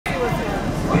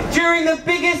During the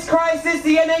biggest crisis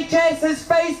the NHS has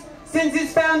faced since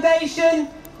its foundation,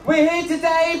 we're here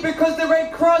today because the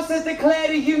Red Cross has declared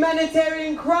a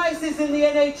humanitarian crisis in the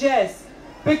NHS,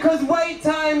 because wait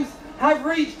times have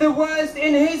reached the worst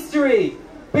in history,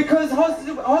 because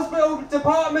hospital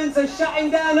departments are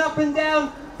shutting down up and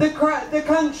down the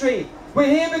country. We're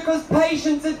here because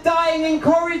patients are dying in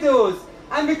corridors,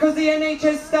 and because the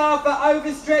NHS staff are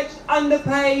overstretched,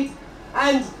 underpaid,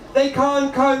 and they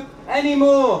can't cope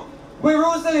anymore. We're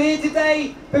also here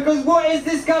today because what is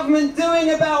this government doing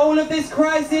about all of this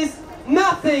crisis?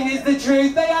 Nothing is the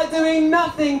truth. They are doing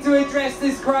nothing to address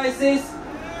this crisis.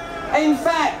 In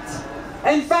fact,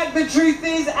 the truth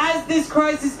is, as this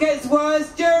crisis gets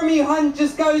worse, Jeremy Hunt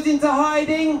just goes into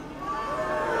hiding.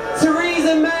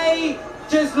 Theresa May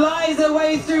just lies her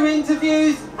way through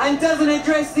interviews and doesn't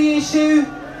address the issue.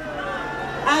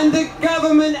 And the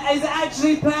government is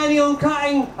actually planning on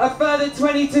cutting a further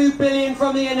 22 billion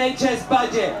from the NHS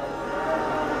budget.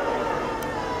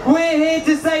 We're here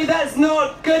to say that's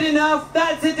not good enough,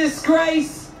 that's a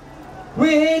disgrace.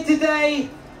 We're here today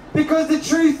because the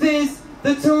truth is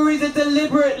the Tories are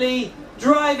deliberately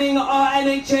driving our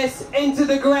NHS into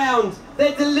the ground.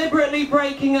 They're deliberately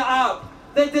breaking it up.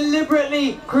 They're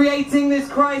deliberately creating this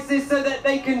crisis so that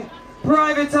they can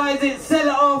privatise it, sell it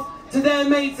off to their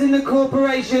mates in the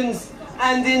corporations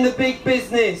and in the big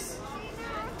business.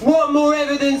 What more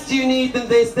evidence do you need than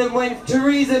this, than when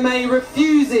Theresa May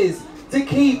refuses to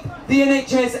keep the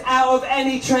NHS out of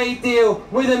any trade deal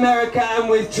with America and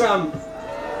with Trump?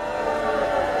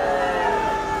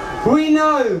 We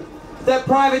know that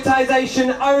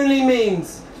privatisation only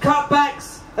means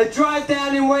cutbacks, a drive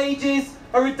down in wages,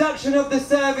 a reduction of the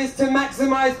service to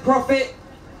maximise profit,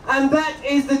 and that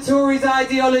is the Tories'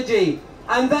 ideology.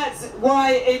 And that's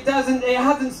why it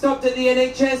hasn't stopped at the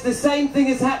NHS. The same thing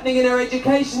is happening in our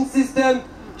education system,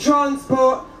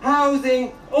 transport,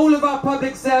 housing. All of our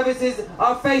public services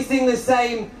are facing the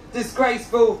same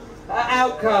disgraceful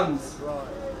outcomes.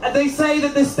 And they say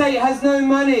that the state has no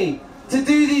money to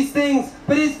do these things,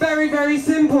 but it's very, very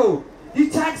simple. You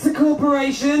tax the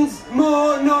corporations,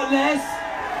 more, not less.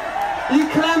 You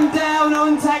clamp down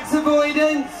on tax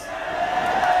avoidance.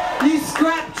 You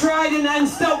scrap Trident and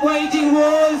stop waging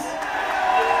wars.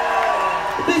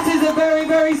 This is a very,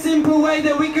 very simple way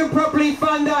that we can properly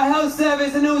fund our health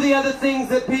service and all the other things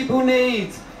that people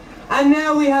need. And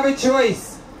now we have a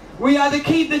choice. We either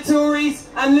keep the Tories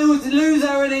and lose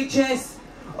our NHS,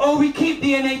 or we keep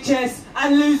the NHS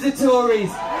and lose the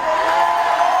Tories.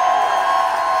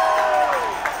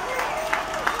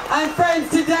 And friends,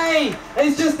 today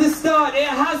is just the start. It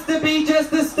has to be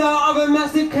just the start of a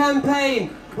massive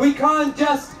campaign. We can't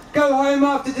just go home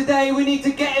after today. We need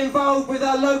to get involved with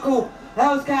our local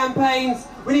health campaigns.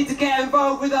 We need to get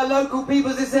involved with our local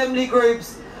People's Assembly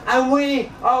groups. And we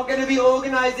are going to be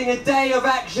organising a day of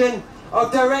action,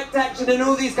 of direct action and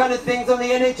all these kind of things on the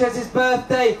NHS's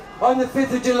birthday on the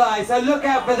 5th of July. So look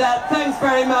out for that. Thanks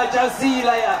very much. I'll see you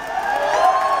later.